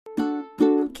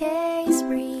case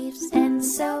briefs, and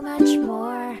so much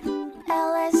more.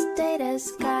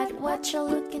 LSData's got what you're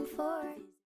looking for.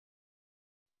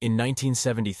 In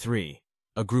 1973,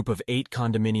 a group of 8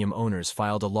 condominium owners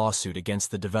filed a lawsuit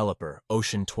against the developer,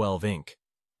 Ocean 12 Inc.,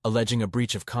 alleging a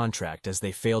breach of contract as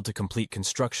they failed to complete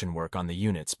construction work on the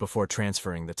units before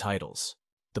transferring the titles.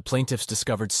 The plaintiffs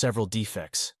discovered several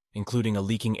defects, including a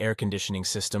leaking air conditioning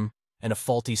system and a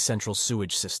faulty central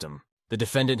sewage system. The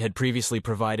defendant had previously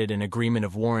provided an agreement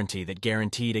of warranty that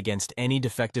guaranteed against any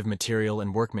defective material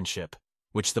and workmanship,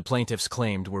 which the plaintiffs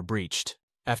claimed were breached.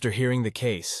 After hearing the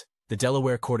case, the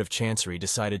Delaware Court of Chancery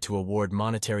decided to award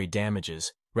monetary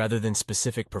damages rather than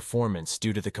specific performance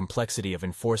due to the complexity of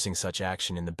enforcing such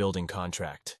action in the building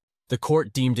contract. The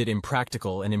court deemed it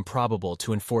impractical and improbable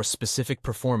to enforce specific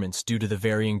performance due to the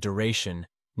varying duration,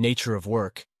 nature of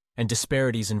work, and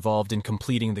disparities involved in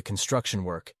completing the construction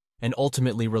work, and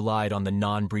ultimately relied on the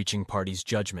non-breaching party's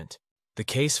judgment. The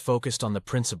case focused on the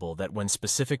principle that when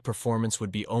specific performance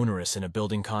would be onerous in a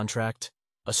building contract,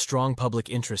 a strong public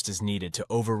interest is needed to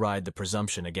override the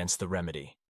presumption against the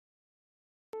remedy.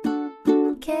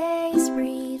 Case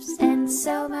briefs, and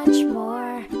so much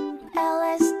more.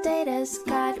 LSData's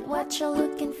got what you're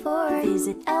looking for.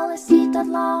 Visit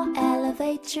lsd.law,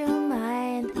 elevate your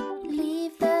mind.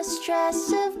 Leave the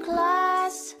stress of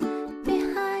class.